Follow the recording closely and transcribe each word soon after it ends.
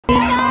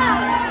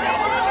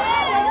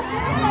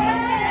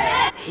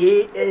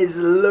He is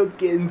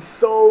looking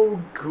so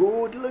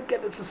good. Look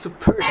at this, a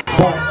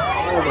superstar.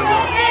 Oh my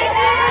God.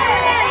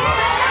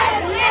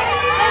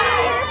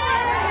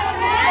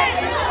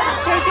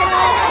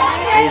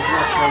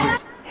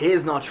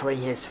 He's not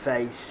showing his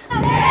face.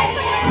 Ano?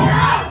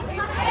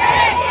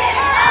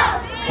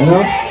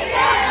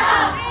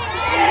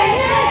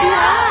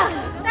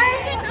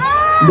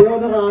 Hindi ako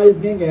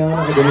nakaayos ngayon kaya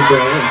nakaganito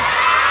ako.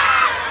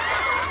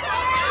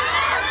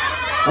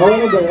 Ako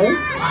na ba yan?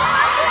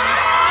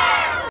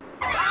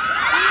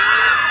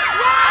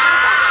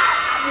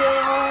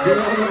 Hindi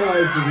ako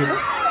nakaayos ngayon.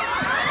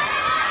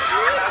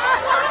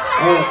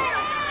 Alright.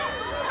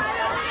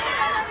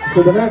 So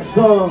the next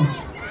song.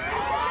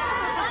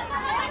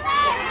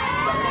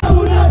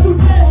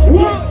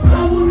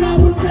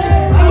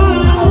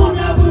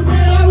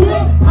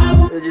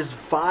 They're just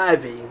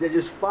vibing. They're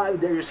just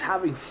vibing. They're just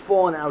having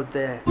fun out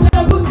there.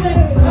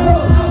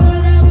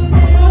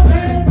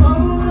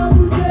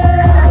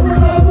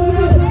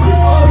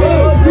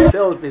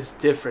 Felip is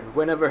different.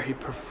 Whenever he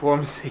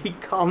performs, he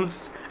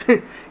comes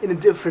in a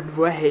different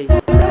way.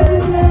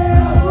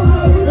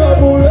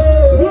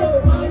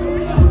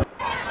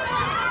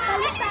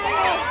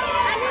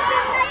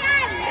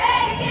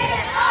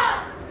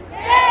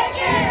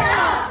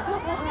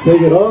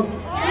 Take it off.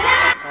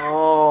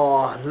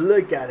 Oh,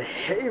 look at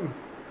him.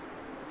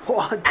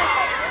 What?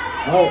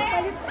 Oh.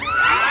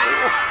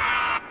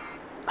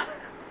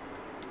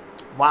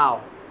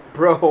 Wow,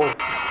 bro.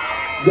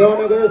 Di ako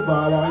nag-ayos,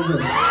 bahala ka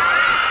dyan.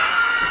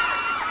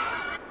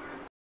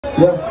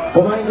 Yeah,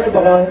 kumain kayo,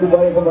 baka hindi ba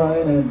kayo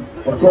kumain and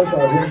of course,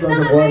 drink from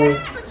the water.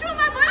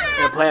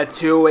 Gonna play a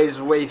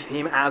two-ways with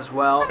him as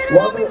well.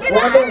 Water!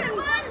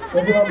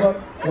 Thank you, Mamba.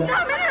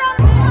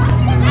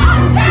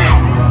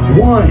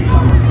 1,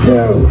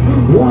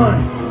 2, 1.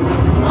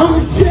 Oh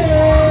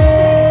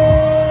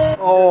shit!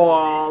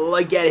 Oh,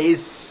 look at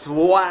his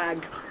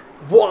swag.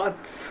 What?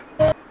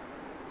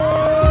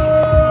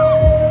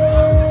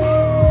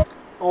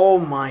 Oh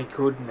my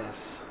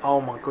goodness. Oh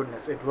my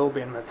goodness. It will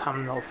be in the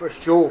thumbnail for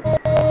sure.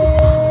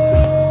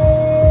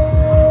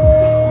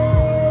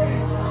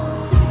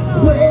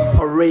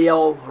 A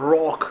real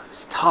rock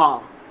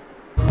star.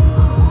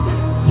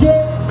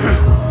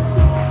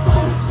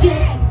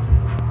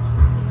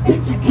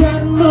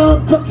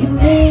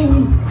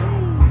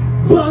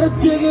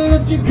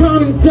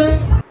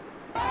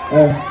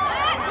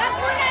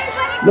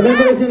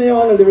 Remember siya na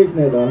yung lyrics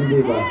na ito,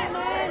 hindi ba?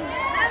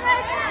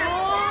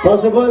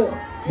 Possible,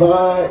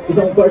 baka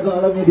isang part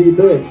lang alam niyo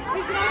dito eh.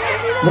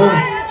 No?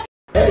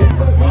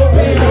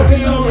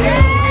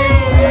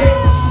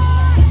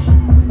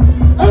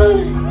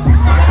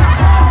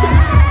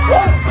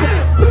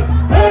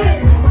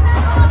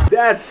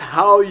 That's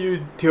how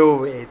you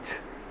do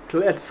it.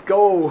 Let's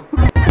go.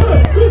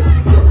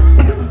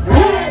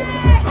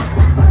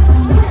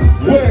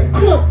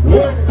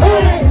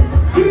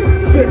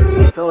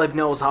 Felip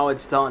knows how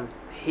it's done.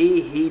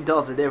 He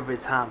does it every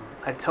time.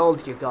 I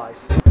told you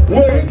guys.